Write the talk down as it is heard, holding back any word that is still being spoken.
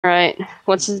Alright,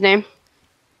 what's his name?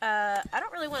 I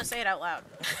don't really want to say it out loud.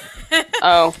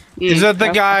 Oh. Is that the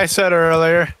guy I said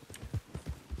earlier?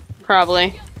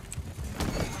 Probably.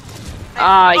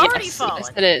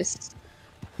 Yes, it is.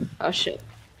 Oh shit.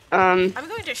 I'm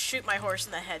going to shoot my horse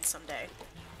in the head someday.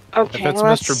 Okay, if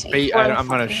that's Mr. Bait, I'm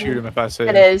gonna shoot him if I see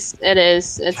it. It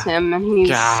is. It's him, and he's...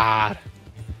 God.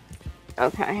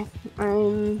 Okay,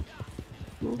 I'm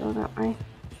gonna go that way. I'm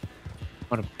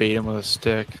gonna beat him with a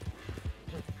stick.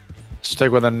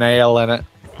 Stick with a nail in it.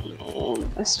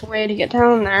 Best way to get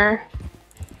down there.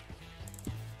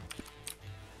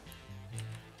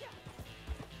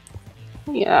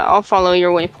 Yeah, I'll follow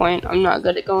your waypoint. I'm not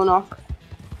good at going off.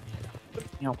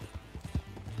 No.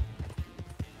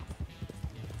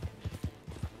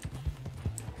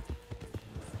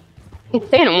 He's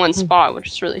staying in one spot, which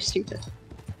is really stupid.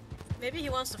 Maybe he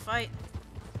wants to fight.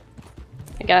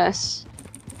 I guess.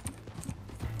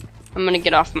 I'm gonna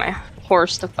get off my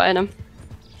horse to fight him.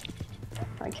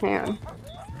 If I can.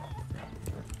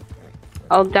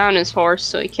 I'll down his horse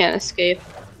so he can't escape.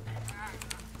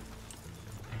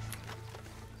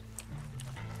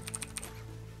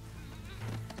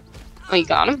 Oh, you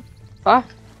got him? Fuck.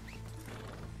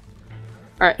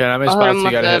 Alright. Yeah, how many spots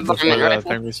you gotta hit before the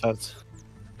thing resets?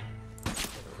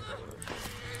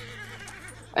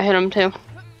 I hit him too.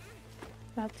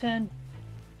 About 10.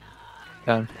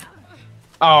 10.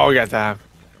 Oh, we got time.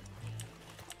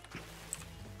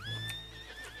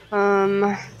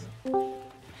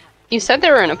 You said they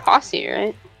were in a posse,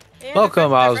 right? Yeah,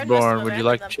 Welcome, Osborne. Would you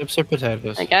like chips or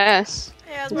potatoes? I guess.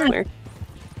 Yeah, That's weird.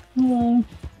 Hello.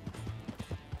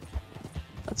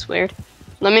 That's weird.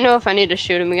 Let me know if I need to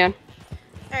shoot him again.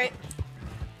 Alright.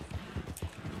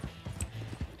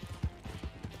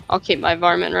 I'll keep my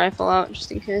varmint rifle out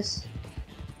just in case.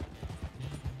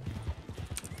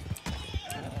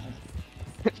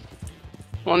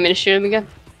 Want me to shoot him again?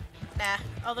 Nah.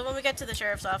 Although when we get to the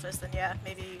sheriff's office, then yeah,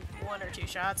 maybe 1 or 2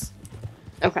 shots.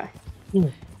 Okay. Oh,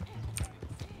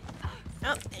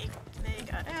 they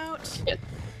got out. Good.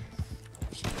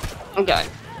 Oh god.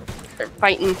 They're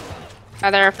fighting.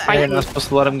 They're You're fighting. not supposed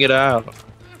to let him get out.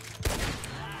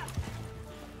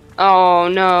 Oh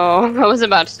no. I was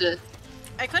about to...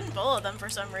 I couldn't bullet them for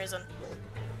some reason.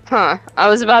 Huh. I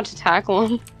was about to tackle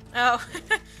him. Oh.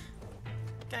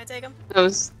 Can I take him? I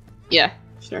was... Yeah,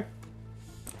 sure.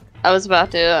 I was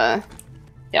about to,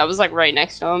 yeah, I was like right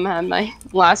next to him, had my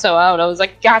lasso out. I was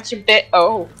like, gotcha, bit.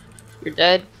 Oh, you're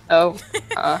dead. Oh,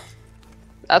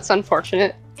 that's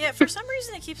unfortunate. Yeah, for some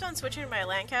reason it keeps on switching to my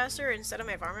Lancaster instead of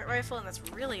my varmint rifle, and that's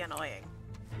really annoying.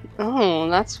 Oh,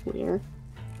 that's weird.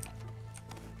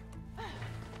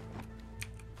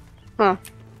 Huh.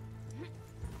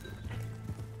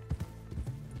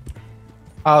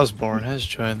 Osborne has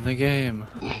joined the game.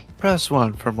 Press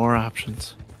 1 for more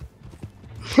options.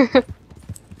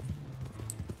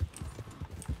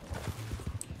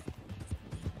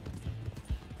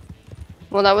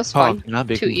 Well, that was fun. Oh, cannot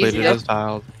be Too completed easy, as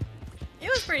tiled. It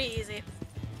was pretty easy.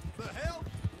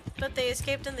 But they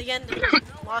escaped in the end and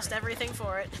lost everything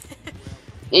for it.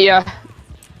 Yeah.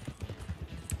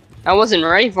 I wasn't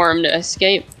ready for him to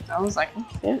escape. I was like, oh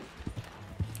shit.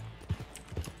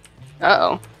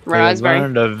 Uh-oh. They Raspberry.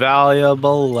 learned a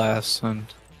valuable lesson.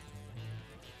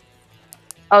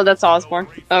 Oh, that's Osborne.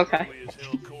 Okay.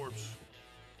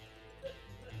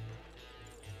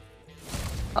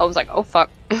 I was like, oh fuck.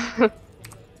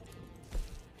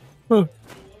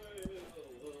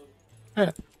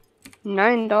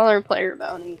 $9 player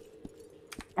bounty.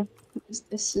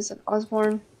 This is an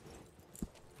Osborne.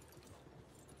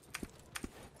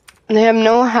 They have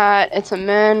no hat. It's a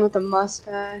man with a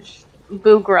mustache.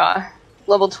 Boogra.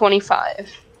 Level 25.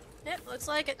 Yep, looks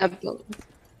like it. Alright.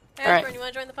 Osborne, you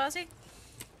wanna join the posse?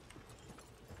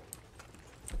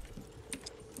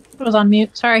 I was on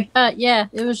mute. Sorry. Yeah,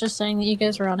 it was just saying that you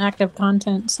guys were on active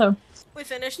content, so. We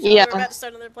finished. Yeah. We're about to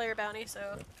start another player bounty,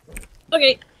 so.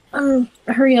 Okay.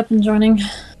 Hurry up and joining.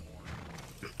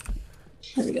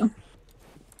 There we go.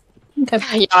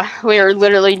 Okay. Yeah, we were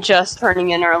literally just turning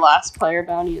in our last player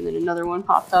bounty and then another one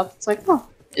popped up. It's like, oh,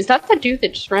 is that the dude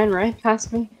that just ran right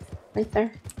past me? Right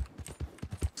there.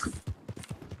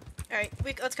 Alright,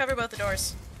 let's cover both the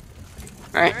doors.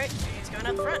 Alright. Alright, he's going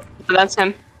out the front. So that's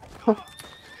him.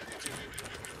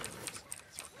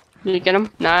 Did you get him?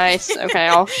 Nice. Okay,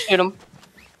 I'll shoot him.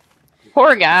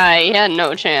 Poor guy. He had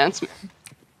no chance.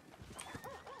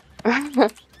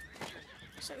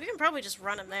 So we can probably just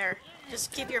run him there.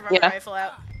 Just keep your rifle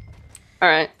out.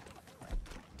 Alright.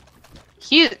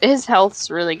 His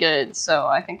health's really good, so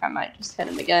I think I might just hit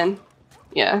him again.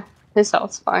 Yeah, his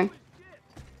health's fine.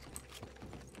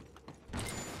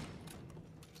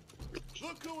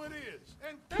 Look who it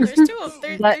is.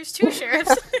 There's two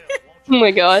sheriffs. Oh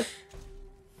my god.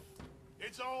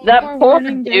 That poor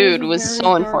dude was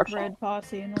so unfortunate. I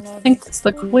think it's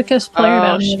the quickest player Oh,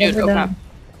 down shoot, ever okay. done.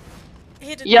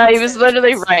 Yeah, he was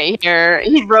literally right here.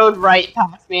 He rode right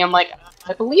past me. I'm like,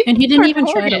 I believe. And he didn't our even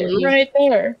try to target leave. right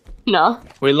there. No,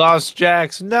 We lost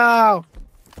Jax. No.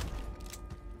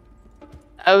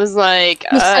 I was like,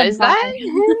 He said is bye.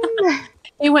 that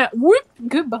He went whoop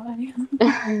goodbye.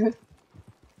 him?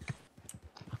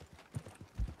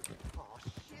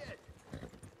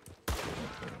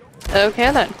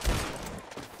 Okay then.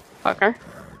 Fucker.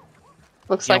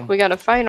 Looks like we got a fight